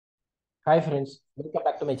Hi friends, welcome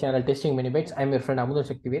back to my channel Testing Many Bytes. I'm your friend Amudal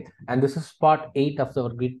Shaktivet, and this is part 8 of our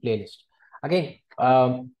grid playlist. Again,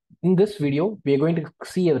 in this video, we are going to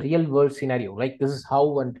see a real world scenario. Like this is how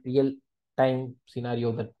one real time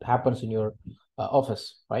scenario that happens in your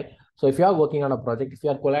office, right? So if you are working on a project, if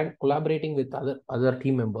you are collaborating with other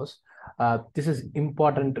team members, this is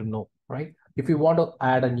important to know, right? If you want to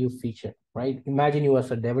add a new feature, right? Imagine you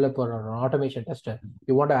as a developer or an automation tester,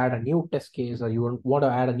 you want to add a new test case or you want to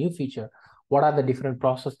add a new feature. What are the different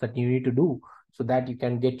process that you need to do so that you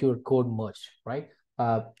can get your code merged, right?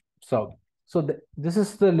 uh, so this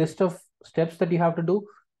is the list of steps that you have to do.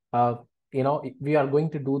 uh, we are going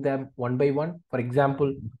to do them one by one. For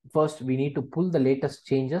example, first we need to pull the latest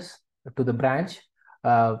changes to the branch.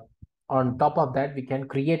 On top of that, we can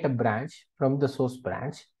create a branch from the source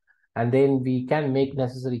branch, and then we can make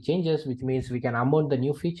necessary changes, which means we can amend the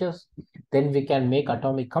new features. Then we can make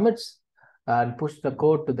atomic commits and push the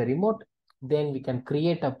code to the remote. Then we can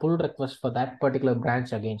create a pull request for that particular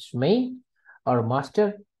branch against main or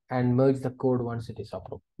master and merge the code once it is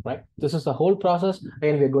approved, right? This is the whole process,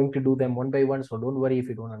 and we're going to do them one by one. So don't worry if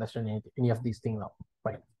you don't understand any of these things now,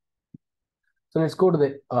 right? So let's go to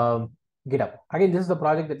the GitHub. Again, this is the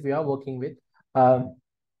project that we are working with.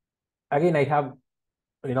 Again, I have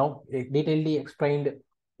detailedly explained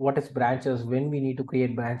what is branches, when we need to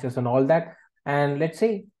create branches and all that. And let's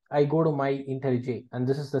say I go to my IntelliJ, and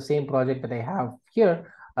this is the same project that I have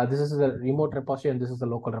here. This is the remote repository and this is the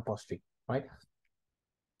local repository, right?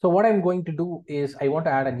 So what I'm going to do is I want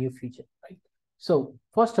to add a new feature, right? So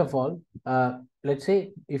first of all, let's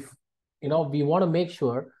say if we want to make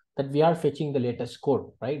sure that we are fetching the latest code,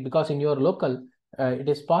 right? Because in your local, it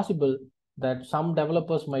is possible that some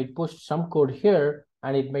developers might push some code here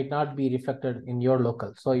and it might not be reflected in your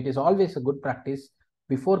local. So it is always a good practice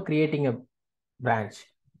before creating a branch.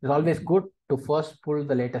 It's always good to first pull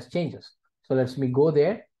the latest changes. So let's me go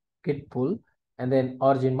there, git pull, and then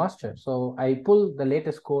origin master. So I pull the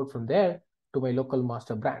latest code from there to my local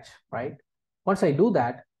master branch, right? Once I do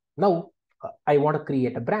that, now I want to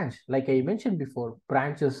create a branch. Like I mentioned before,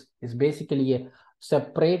 branches is basically a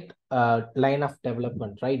separate line of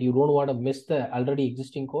development, right? You don't want to miss the already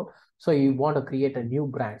existing code. So you want to create a new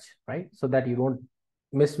branch, right? So that you don't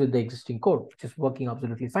miss with the existing code, which is working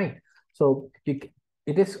absolutely fine. So it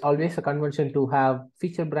is always a convention to have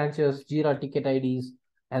feature branches, Jira ticket IDs,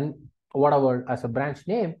 and whatever as a branch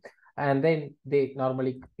name. And then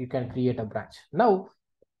you can create a branch. Now,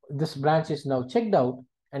 this branch is now checked out,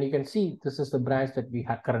 and you can see this is the branch that we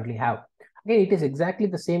currently have. Again, it is exactly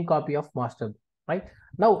the same copy of master, right?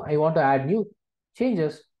 Now I want to add new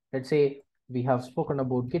changes. Let's say we have spoken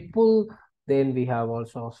about git pull, then we have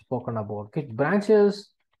also spoken about git branches,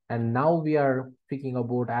 and now we are speaking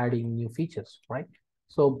about adding new features, right?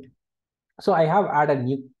 So I have added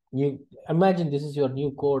new. Imagine this is your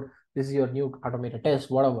new code, this is your new automated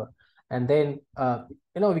test, whatever. And then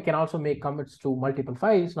we can also make commits to multiple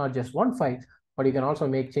files, not just one file, but you can also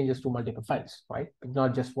make changes to multiple files, right?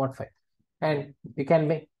 Not just one file. And you can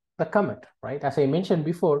make the commit, right? As I mentioned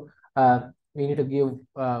before, we need to give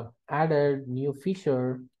added new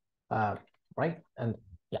feature, right? And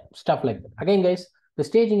yeah, stuff like that. Again, guys, the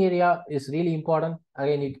staging area is really important.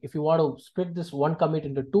 Again, if you want to split this one commit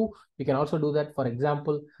into two, you can also do that. For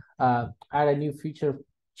example, add a new feature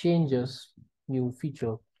new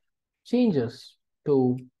feature changes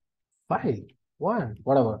to file one,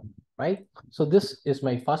 whatever, right? So this is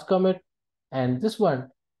my first commit, and this one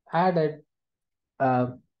added uh,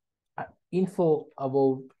 info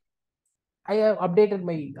about, I have updated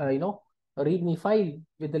my README file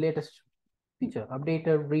with the latest feature,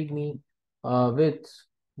 updated README with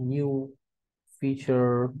new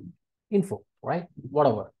feature info, right?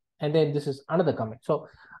 Whatever. And then this is another commit. So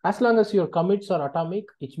as long as your commits are atomic,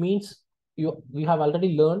 it means you have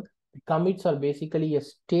already learned commits are basically a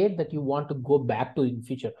state that you want to go back to in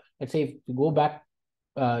future. Let's say if you go back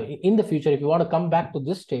in the future, if you want to come back to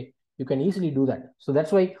this state, you can easily do that. So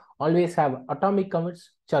that's why always have atomic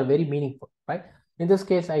commits, which are very meaningful, right? In this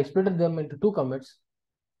case, I split them into two commits.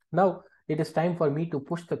 Now it is time for me to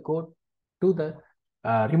push the code to the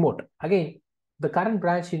remote. Again, the current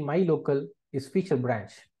branch in my local is feature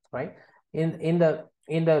branch, right? In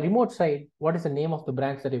the remote side, what is the name of the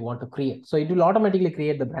branch that you want to create? So it will automatically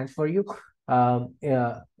create the branch for you.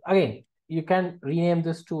 Again, you can rename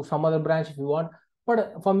this to some other branch if you want.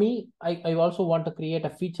 But for me, I also want to create a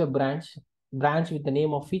feature branch with the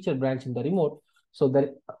name of feature branch in the remote. So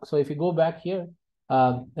if you go back here,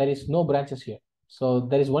 there is no branches here. So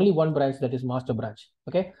there is only one branch, that is master branch.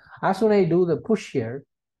 Okay. As soon as I do the push here,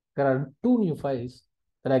 there are two new files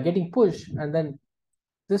that are getting pushed, and then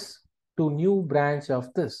this to new branch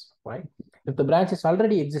of this, right? If the branch is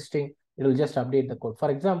already existing, it will just update the code.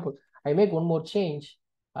 For example, I make one more change.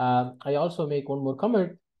 I also make one more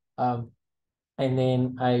commit, and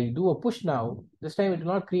then I do a push now. This time it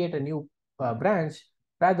will not create a new branch,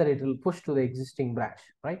 rather it will push to the existing branch,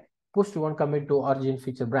 right? Push to one commit to origin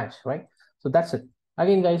feature branch, right? So that's it.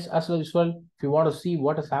 Again, guys, as usual, if you want to see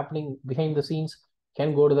what is happening behind the scenes, you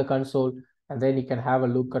can go to the console, and then you can have a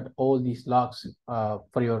look at all these logs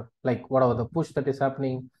for your, like, what are the push that is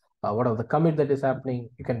happening, what are the commit that is happening.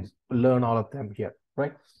 You can learn all of them here,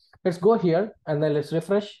 right? Let's go here and then let's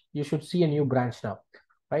refresh. You should see a new branch now,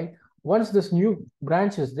 right? Once this new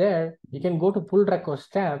branch is there, you can go to pull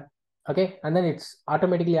request tab, okay? And then it's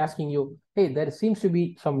automatically asking you, hey, there seems to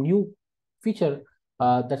be some new feature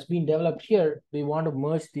that's been developed here. We want to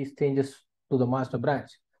merge these changes to the master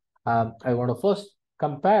branch. I want to first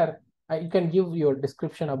compare. You can give your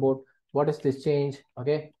description about what is this change,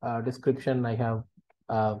 okay? Description I have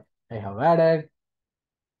added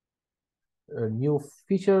a new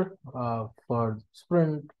feature for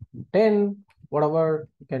sprint 10, whatever.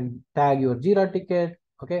 You can tag your Jira ticket,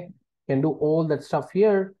 okay? You can do all that stuff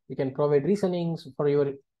here. You can provide reasonings for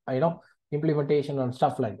your, implementation and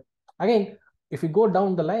stuff like that. Again, if you go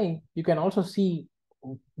down the line, you can also see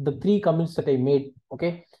the 3 comments that I made,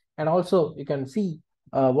 okay? And also you can see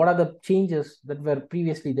what are the changes that were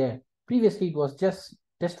previously there. Previously, it was just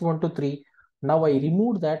test 1 to 3. Now I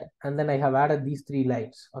removed that, and then I have added these 3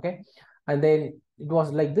 lines, okay? And then it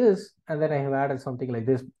was like this, and then I have added something like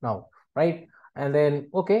this now, right? And then,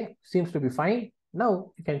 okay, seems to be fine.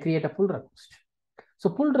 Now you can create a pull request. So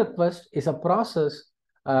pull request is a process,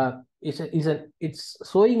 it's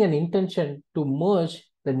showing an intention to merge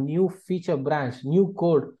the new feature branch, new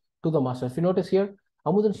code to the master. If you notice here,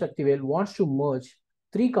 Amudan Shaktivel wants to merge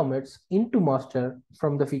 3 commits into master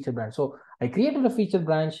from the feature branch. So I created a feature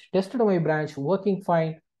branch, tested my branch, working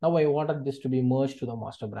fine. Now I wanted this to be merged to the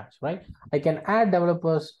master branch, right? I can add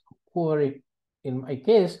developers who are in my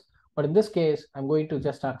case, but in this case, I'm going to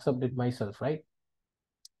just accept it myself, right?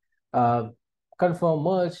 Confirm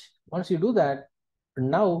merge. Once you do that,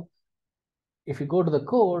 now if you go to the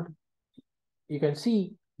code, you can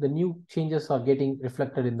see the new changes are getting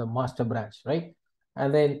reflected in the master branch, right?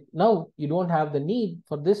 And then now you don't have the need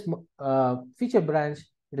for this feature branch.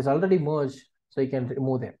 It is already merged, so you can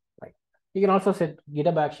remove them, right? You can also set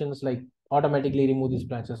GitHub actions like automatically remove these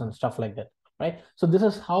branches and stuff like that, right? So this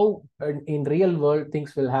is how in real world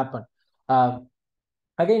things will happen.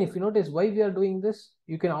 Again, if you notice why we are doing this,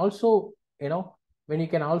 you can also, when you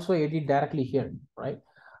can also edit directly here, right?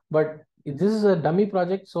 But this is a dummy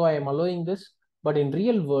project, so I am allowing this. But in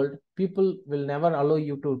real world, people will never allow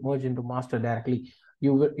you to merge into master directly.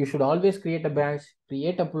 You should always create a branch,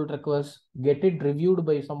 create a pull request, get it reviewed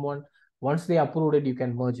by someone. Once they approve it, you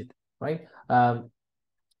can merge it, right?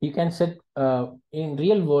 You can set in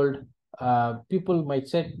real world, people might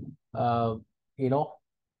set a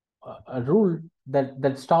rule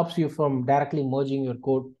that stops you from directly merging your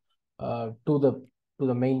code to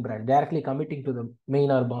the main branch, directly committing to the main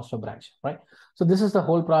or master branch, right? So this is the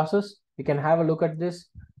whole process. You can have a look at this,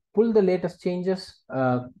 pull the latest changes,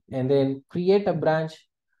 and then create a branch.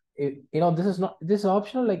 This is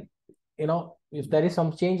optional. Like, if there is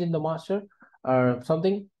some change in the master or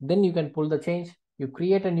something, then you can pull the change. You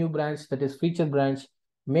create a new branch that is feature branch,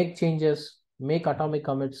 make changes, make atomic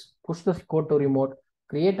commits, push the code to remote,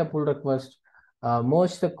 create a pull request,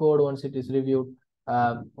 merge the code once it is reviewed,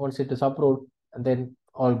 once it is approved, and then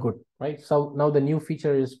all good, right? So now the new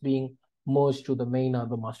feature is being merged to the main or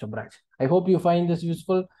the master branch. I hope you find this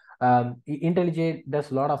useful. IntelliJ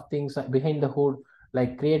does a lot of things behind the hood,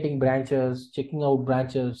 like creating branches, checking out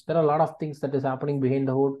branches. There are a lot of things that is happening behind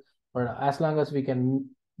the hood, but as long as we can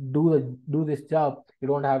do this job, you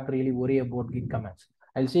don't have to really worry about Git commands.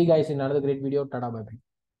 I'll see you guys in another great video. Tada, bye bye.